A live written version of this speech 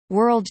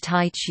World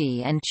Tai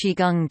Chi and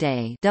Qigong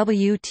Day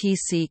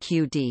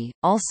 (WTCQD),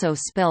 also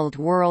spelled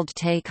World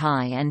Tai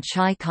Chi and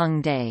Chai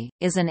Kung Day,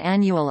 is an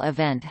annual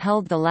event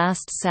held the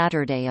last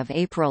Saturday of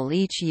April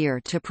each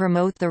year to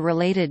promote the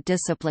related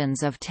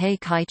disciplines of Tai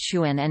Chi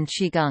Chuan and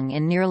Qigong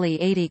in nearly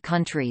 80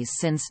 countries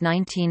since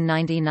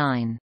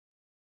 1999.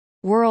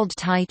 World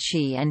Tai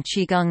Chi and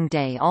Qigong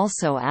Day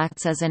also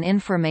acts as an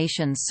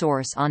information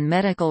source on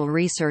medical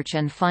research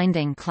and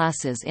finding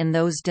classes in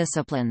those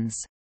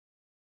disciplines.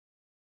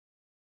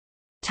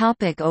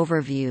 Topic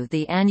overview.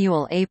 The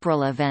annual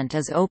April event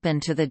is open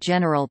to the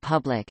general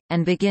public,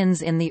 and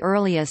begins in the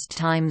earliest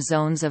time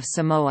zones of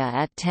Samoa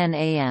at 10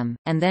 a.m.,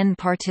 and then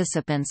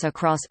participants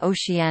across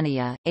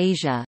Oceania,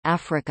 Asia,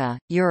 Africa,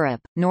 Europe,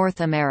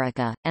 North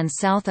America, and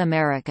South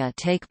America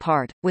take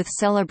part, with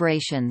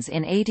celebrations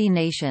in 80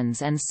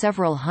 nations and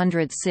several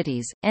hundred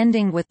cities,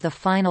 ending with the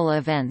final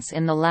events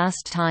in the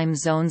last time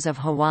zones of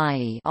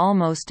Hawaii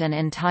almost an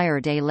entire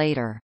day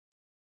later.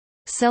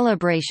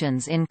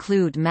 Celebrations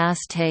include mass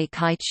Tai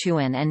Chi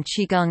Chuan and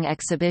Qigong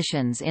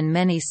exhibitions in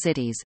many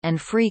cities,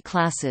 and free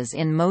classes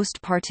in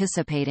most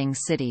participating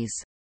cities.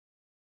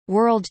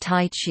 World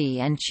Tai Chi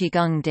and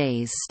Qigong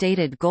Day's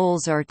stated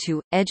goals are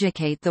to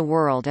educate the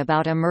world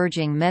about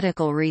emerging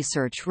medical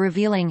research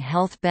revealing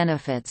health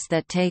benefits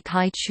that Tai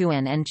Chi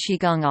Chuan and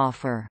Qigong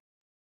offer.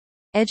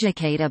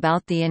 Educate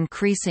about the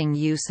increasing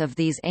use of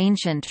these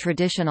ancient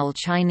traditional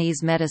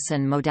Chinese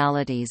medicine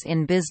modalities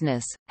in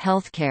business,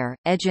 healthcare,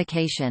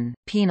 education,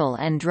 penal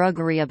and drug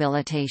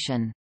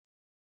rehabilitation.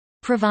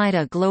 Provide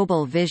a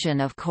global vision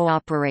of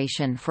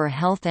cooperation for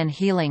health and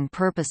healing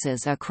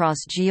purposes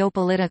across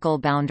geopolitical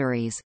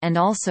boundaries, and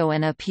also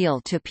an appeal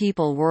to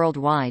people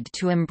worldwide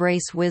to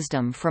embrace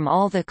wisdom from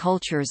all the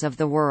cultures of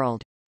the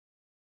world.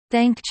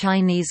 Thank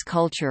Chinese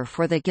culture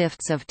for the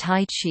gifts of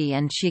Tai Chi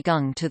and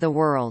Qigong to the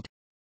world.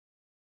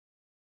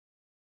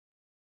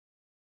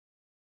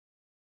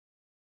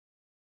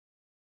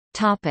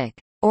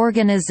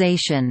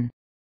 Organization.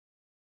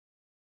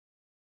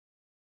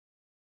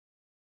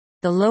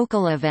 The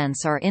local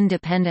events are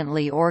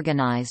independently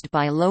organized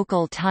by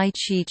local Tai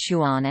Chi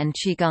Chuan and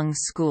Qigong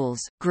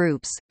schools,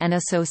 groups, and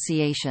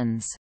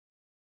associations.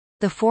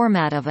 The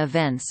format of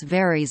events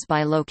varies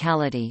by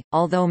locality,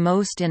 although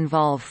most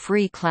involve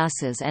free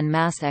classes and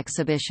mass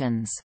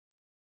exhibitions.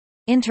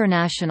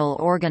 International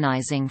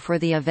organizing for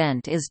the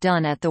event is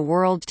done at the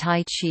World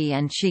Tai Chi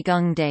and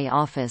Qigong Day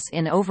office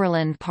in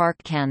Overland Park,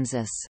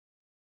 Kansas.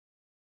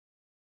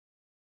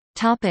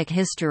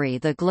 History.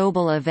 The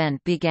global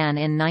event began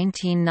in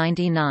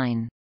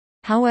 1999.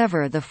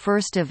 However, the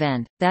first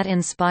event, that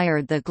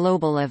inspired the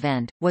global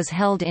event, was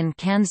held in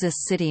Kansas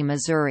City,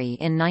 Missouri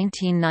in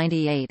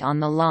 1998 on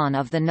the lawn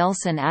of the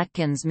Nelson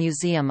Atkins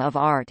Museum of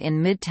Art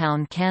in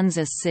Midtown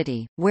Kansas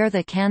City, where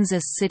the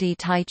Kansas City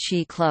Tai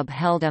Chi Club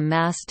held a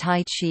mass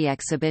Tai Chi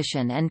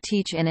exhibition and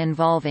teach-in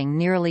involving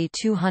nearly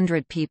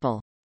 200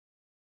 people.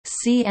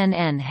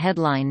 CNN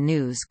headline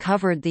news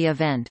covered the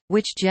event,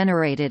 which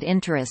generated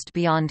interest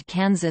beyond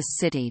Kansas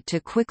City to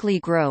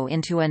quickly grow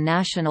into a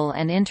national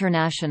and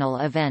international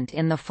event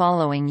in the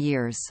following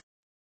years.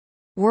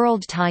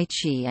 World Tai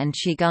Chi and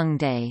Qigong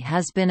Day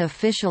has been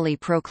officially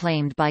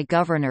proclaimed by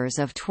governors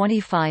of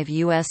 25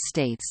 U.S.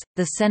 states,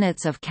 the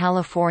Senates of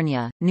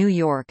California, New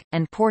York,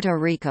 and Puerto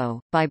Rico,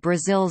 by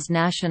Brazil's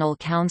National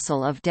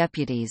Council of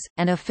Deputies,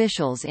 and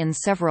officials in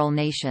several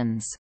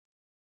nations.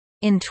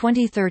 In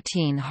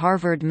 2013,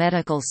 Harvard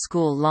Medical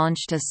School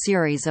launched a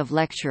series of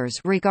lectures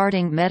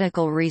regarding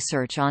medical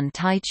research on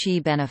Tai Chi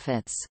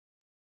benefits.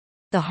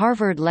 The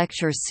Harvard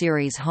Lecture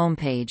Series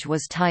homepage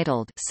was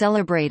titled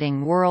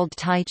Celebrating World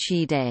Tai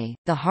Chi Day,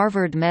 the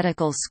Harvard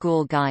Medical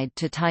School Guide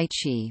to Tai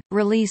Chi,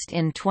 released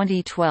in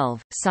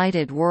 2012,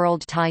 cited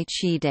World Tai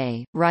Chi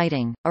Day,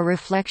 writing, a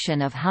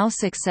reflection of how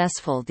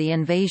successful the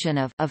invasion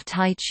of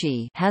Tai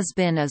Chi has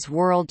been as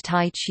World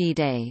Tai Chi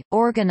Day,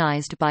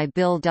 organized by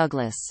Bill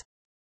Douglas.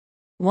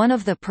 One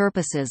of the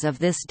purposes of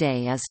this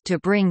day is to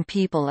bring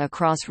people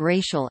across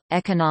racial,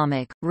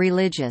 economic,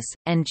 religious,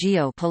 and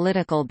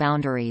geo-political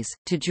boundaries,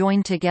 to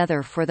join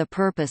together for the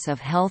purpose of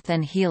health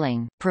and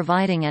healing,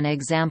 providing an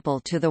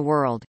example to the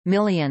world.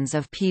 Millions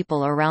of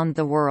people around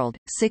the world,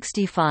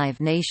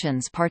 65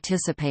 nations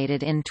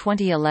participated in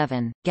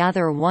 2011,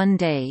 gather one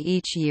day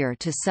each year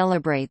to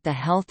celebrate the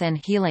health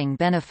and healing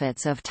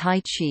benefits of Tai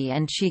Chi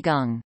and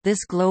Qigong.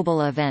 This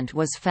global event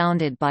was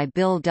founded by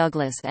Bill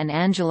Douglas and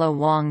Angela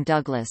Wong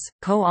Douglas,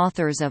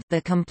 co-authors of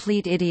The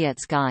Complete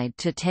Idiot's Guide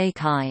to Tai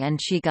Chi and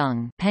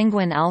Qigong,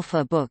 Penguin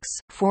Alpha Books,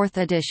 4th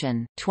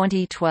edition,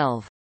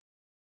 2012.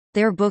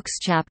 Their book's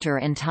chapter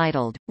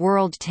entitled,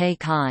 World Tai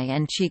Chi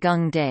and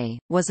Qigong Day,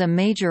 was a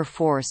major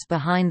force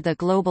behind the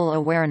global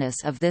awareness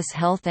of this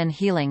health and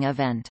healing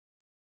event.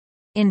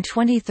 In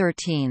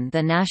 2013,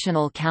 the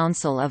National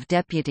Council of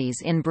Deputies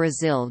in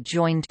Brazil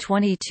joined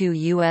 22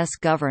 U.S.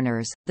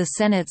 governors, the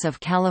Senates of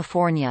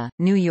California,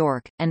 New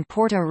York, and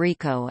Puerto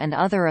Rico and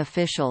other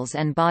officials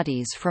and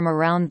bodies from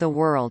around the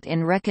world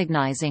in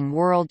recognizing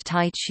World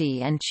Tai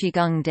Chi and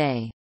Qigong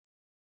Day.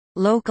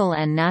 Local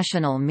and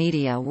national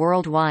media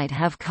worldwide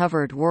have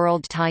covered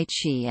World Tai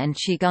Chi and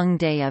Qigong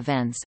Day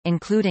events,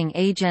 including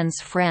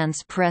Agence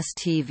France Presse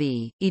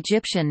TV,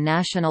 Egyptian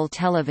National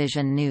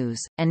Television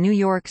News, and New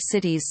York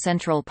City's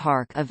Central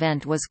Park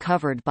event was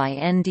covered by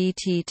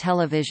NDT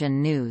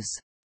Television News.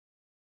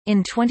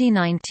 In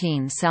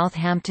 2019,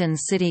 Southampton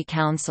City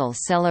Council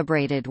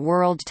celebrated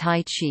World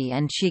Tai Chi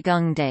and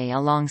Qigong Day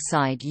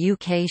alongside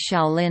UK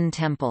Shaolin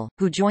Temple,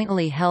 who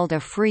jointly held a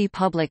free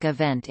public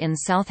event in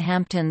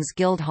Southampton's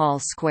Guildhall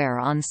Square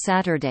on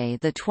Saturday,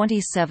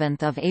 27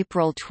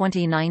 April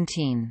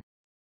 2019.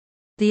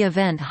 The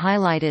event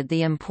highlighted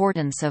the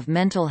importance of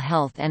mental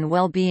health and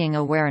well-being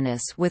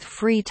awareness with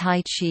free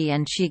Tai Chi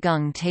and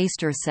Qigong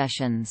taster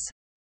sessions.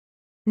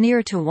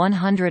 Near to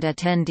 100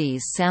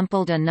 attendees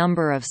sampled a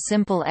number of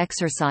simple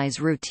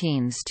exercise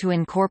routines to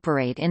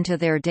incorporate into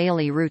their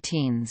daily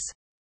routines.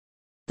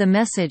 The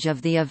message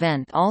of the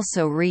event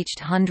also reached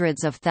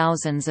hundreds of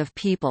thousands of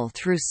people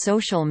through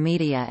social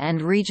media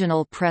and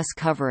regional press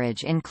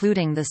coverage,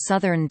 including the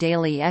Southern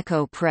Daily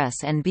Echo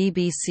Press and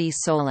BBC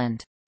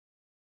Solent.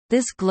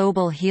 This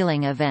global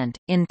healing event,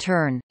 in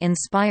turn,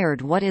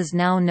 inspired what is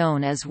now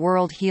known as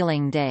World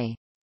Healing Day.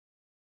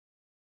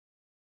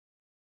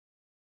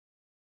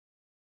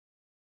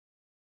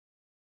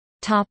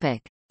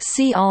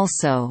 See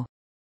also: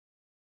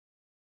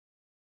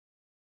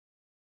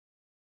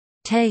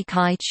 Tai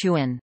Chi,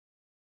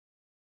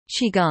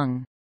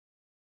 Qigong,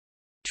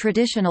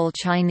 traditional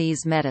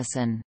Chinese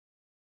medicine.